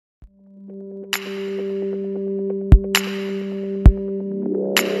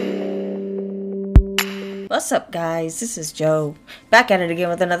What's up, guys? This is Joe, back at it again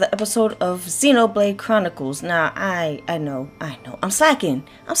with another episode of Xenoblade Chronicles. Now, I know, I'm slacking.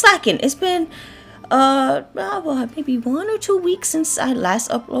 It's been, maybe 1 or 2 weeks since I last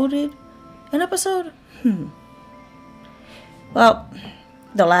uploaded an episode. Well,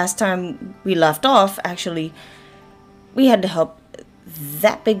 the last time we left off, actually, we had to help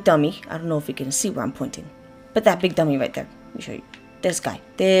that big dummy. I don't know if you can see where I'm pointing, but that big dummy right there. Let me show you. This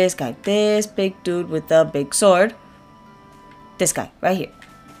big dude with the big sword. This guy, right here.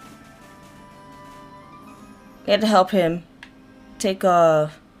 We had to help him get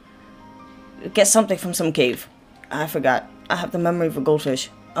something from some cave. I forgot. I have the memory of a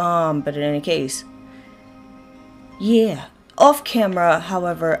goldfish. But in any case. Yeah. Off camera,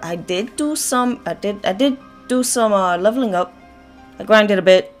 however, I did do some leveling up. I grinded a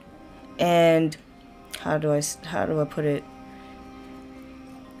bit. And how do I put it?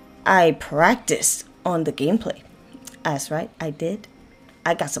 I practiced on the gameplay. That's right, I did.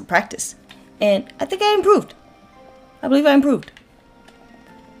 I got some practice. And I think I improved. I believe I improved.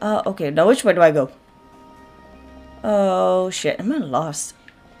 Okay, now which way do I go? Oh, shit. Am I lost?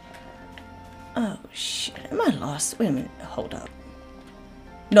 Oh, shit. Am I lost? Wait a minute. Hold up.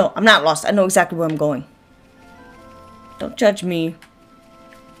 No, I'm not lost. I know exactly where I'm going. Don't judge me.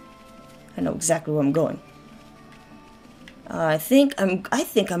 I know exactly where I'm going. I think I'm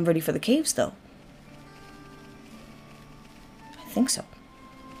ready for the caves, though. I think so.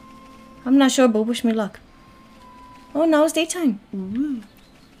 I'm not sure, but wish me luck. Oh, now it's daytime. Ooh.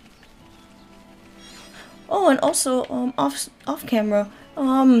 Oh, and also, off camera,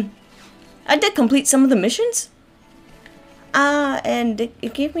 I did complete some of the missions. And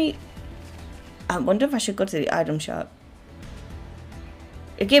it gave me. I wonder if I should go to the item shop.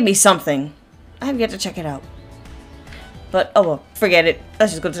 It gave me something. I have yet to check it out. But, oh well, forget it.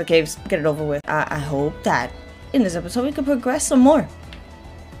 Let's just go to the caves, get it over with. I hope that in this episode we can progress some more.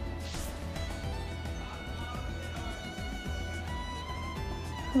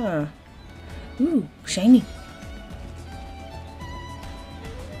 Huh. Ooh, shiny.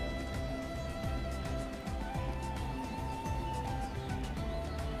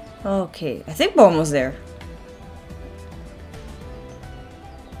 Okay, I think we're almost there.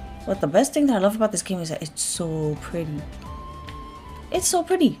 But the best thing that I love about this game is that it's so pretty. It's so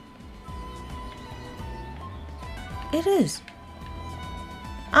pretty. It is.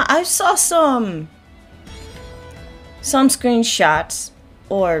 I saw some screenshots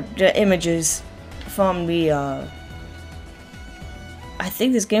or the images from the I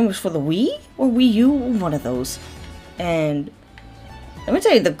think this game was for the Wii or Wii U, one of those. And let me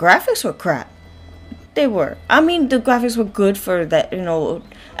tell you, the graphics were crap. They were. I mean, the graphics were good for that, you know,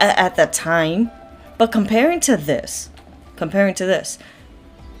 at that time. But comparing to this,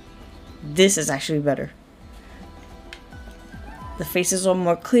 this is actually better. The faces are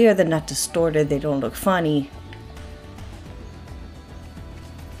more clear. They're not distorted. They don't look funny.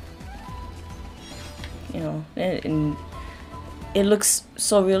 You know, and it looks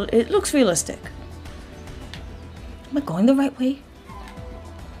so real. It looks realistic. Am I going the right way?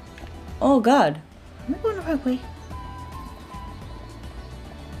 Oh God. Am I going the right way?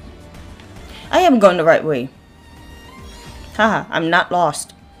 I am going the right way. Haha, I'm not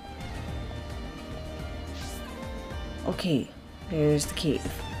lost. Okay, there's the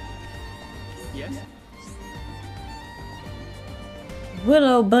cave. Yes.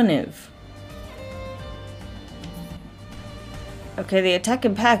 Willow Bunniv. Okay, they attack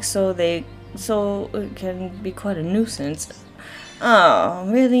in packs, so it can be quite a nuisance. Oh,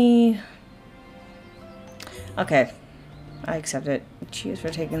 really? Okay, I accept it. Cheers for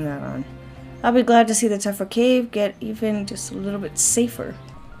taking that on. I'll be glad to see the tougher cave get even just a little bit safer.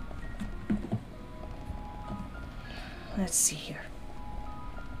 Let's see here.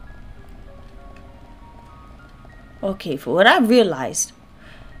 Okay, for what I've realized,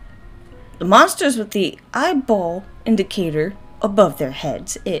 the monsters with the eyeball indicator above their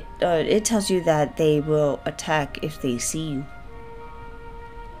heads, it tells you that they will attack if they see you.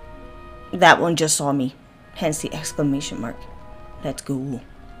 That one just saw me. Hence the exclamation mark. Let's go.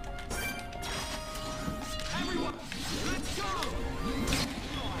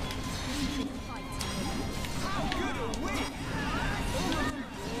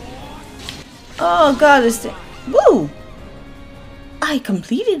 Oh God, this thing. Woo! I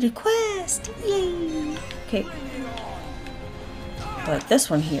completed a quest. Yay! Okay. But this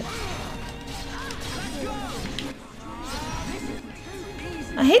one here.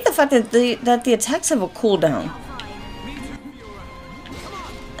 I hate the fact that the attacks have a cooldown.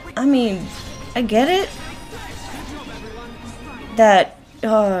 I mean, I get it that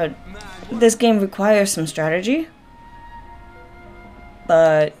this game requires some strategy,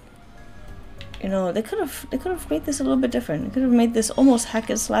 but you know, they could have made this a little bit different. They could have made this almost hack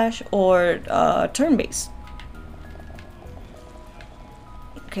and slash or turn-based.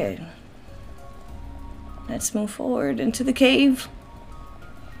 Okay, let's move forward into the cave.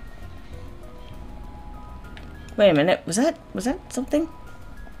 Wait a minute, was that something?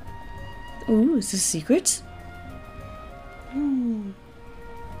 Ooh, is this secrets? Ooh.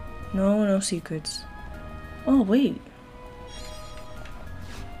 No secrets. Oh wait.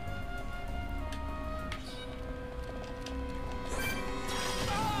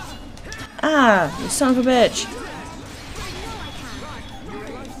 Ah, you son of a bitch.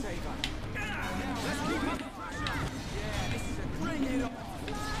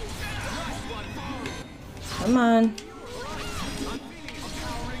 Come on.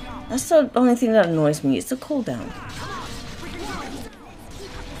 That's the only thing that annoys me. It's the cooldown.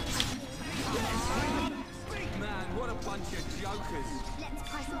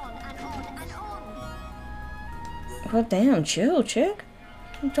 Oh damn, chill, chick.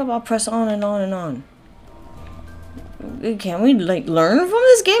 You talk about press on and on and on. Can we like learn from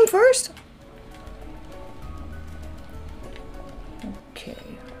this game first? Okay,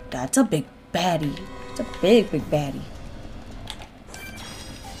 that's a big baddie. It's a big baddie.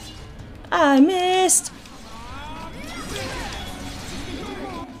 I missed.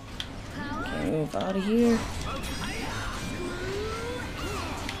 Okay, move out of here.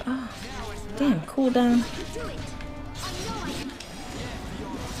 Oh, damn, cooldown.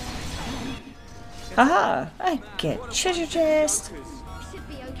 Haha! I get treasure chest!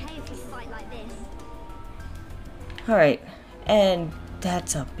 Alright, and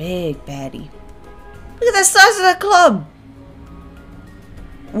that's a big baddie. Look at the size of the club!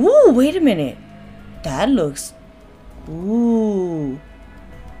 Ooh, wait a minute. That looks... Ooh.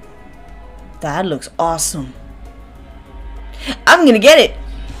 That looks awesome. I'm gonna get it!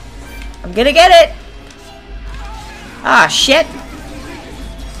 I'm gonna get it! Ah, shit!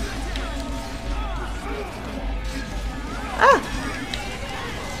 Ah!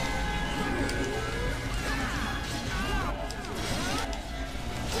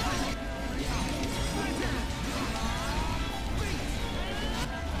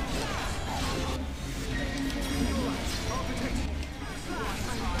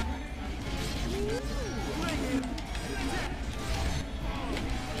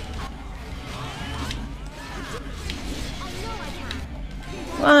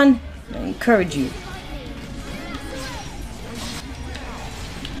 Come on, I encourage you.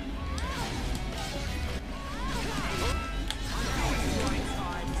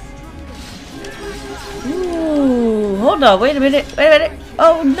 Ooh, hold on, wait a minute,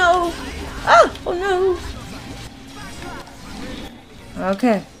 Oh no! Ah, oh no!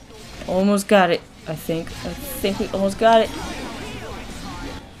 Okay, almost got it. I think we almost got it.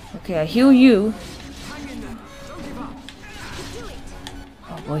 Okay, I heal you.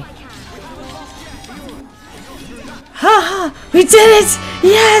 Oh boy. Haha! We did it!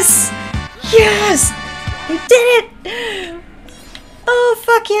 Yes! Yes! We did it! Oh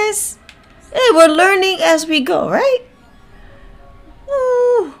fuck yes! Hey, we're learning as we go, right?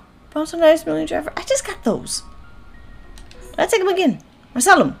 Ooh, bounce a nice million driver. I just got those. Let's take them again. I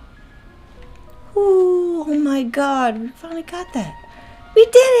sell them. Ooh, oh my god, we finally got that. We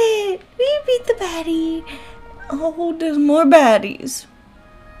did it! We beat the baddie. Oh, there's more baddies.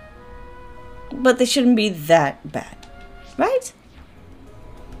 But they shouldn't be that bad, right?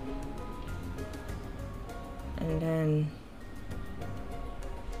 And then...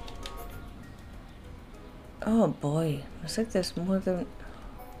 Oh boy, looks like there's more than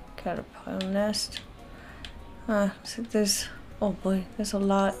caterpillar nest. Looks like there's... Oh boy, there's a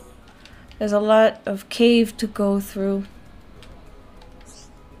lot. There's a lot of cave to go through.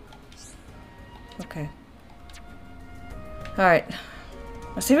 Okay. Alright.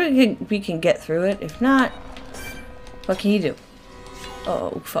 Let's see if we can get through it. If not, what can you do?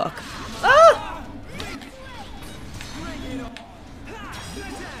 Oh, fuck. Ah!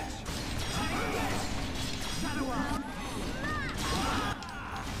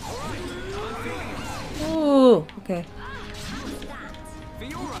 Ooh, okay.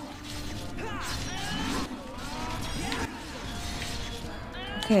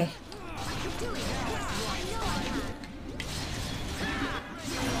 Okay.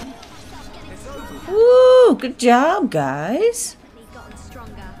 Woo! Good job, guys.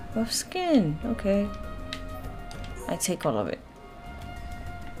 Rough skin. Okay. I take all of it.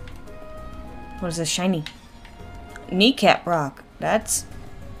 What is this? Shiny. Kneecap rock. That's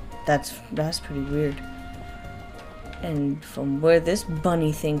pretty weird. And from where this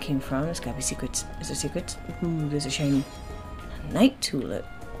bunny thing came from, there's gotta be secrets. Is there secrets? Ooh, there's a shiny night tulip.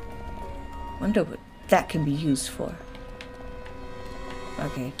 Wonder what that can be used for.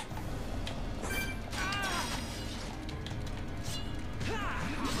 Okay.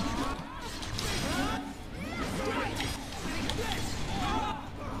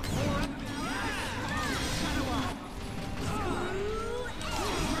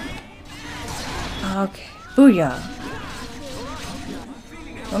 Okay. Booyah.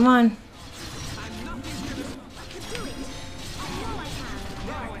 Come on.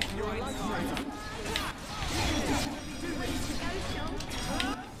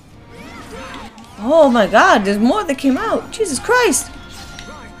 Oh my god, there's more that came out. Jesus Christ.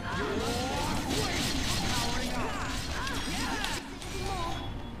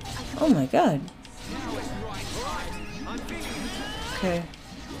 Oh my god. Okay.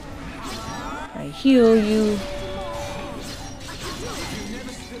 I heal you.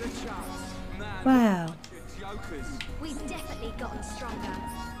 Wow. We've definitely gotten stronger.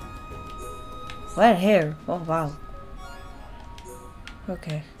 Wet hair. Oh wow.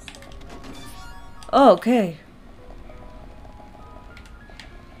 Okay. Oh, okay.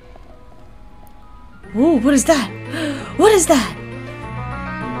 Ooh, what is that? What is that?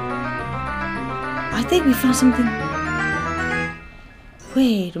 I think we found something.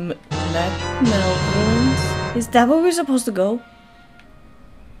 Wait a minute. Magmel ruins? Is that where we're supposed to go?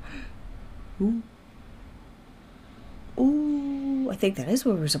 Ooh. Ooh, I think that is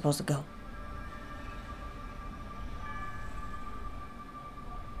where we're supposed to go.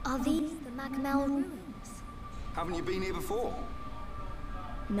 Are these the Magmel ruins? Haven't you been here before?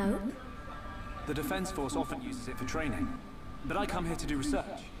 No. The Defense Force often uses it for training, but I come here to do research.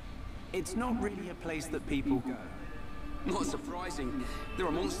 It's not really a place that people go. Not surprising. There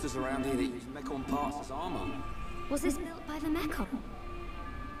are monsters around here that use Mechon parts as armor. Was this built by the Mechon?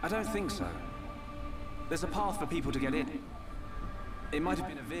 I don't think so. There's a path for people to get in. It might have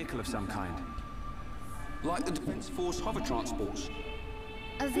been a vehicle of some kind. Like the Defense Force hover transports.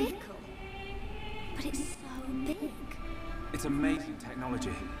 A vehicle? But it's so big. It's amazing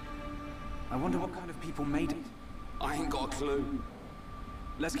technology. I wonder what kind of people made it. I ain't got a clue.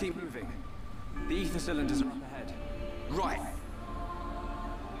 Let's keep moving. The ether cylinders are up ahead. Right.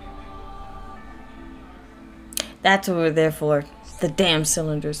 That's what we're there for. The damn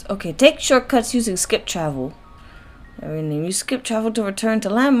cylinders. Okay, take shortcuts using skip travel. You skip travel to return to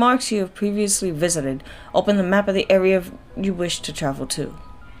landmarks you have previously visited. Open the map of the area you wish to travel to.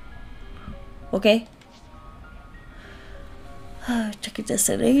 Okay. Check your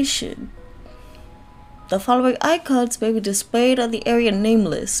destination. The following icons may be displayed on the area name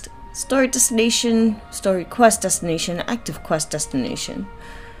list. Story destination, story quest destination, active quest destination.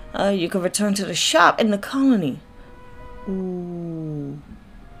 You can return to the shop in the colony. Ooh.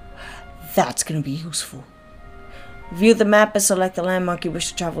 That's gonna be useful. View the map and select the landmark you wish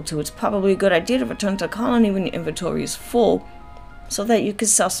to travel to. It's probably a good idea to return to the colony when your inventory is full, so that you can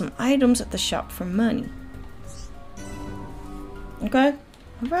sell some items at the shop for money. Okay?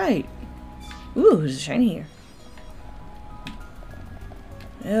 Alright. Ooh, there's a shiny here.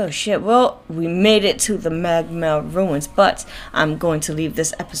 Oh shit, well, we made it to the Magmel ruins, but I'm going to leave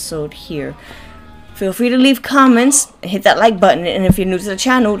this episode here. Feel free to leave comments and hit that like button, and if you're new to the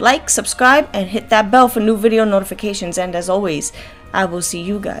channel, like, subscribe, and hit that bell for new video notifications. And as always, I will see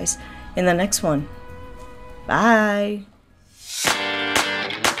you guys in the next one. Bye.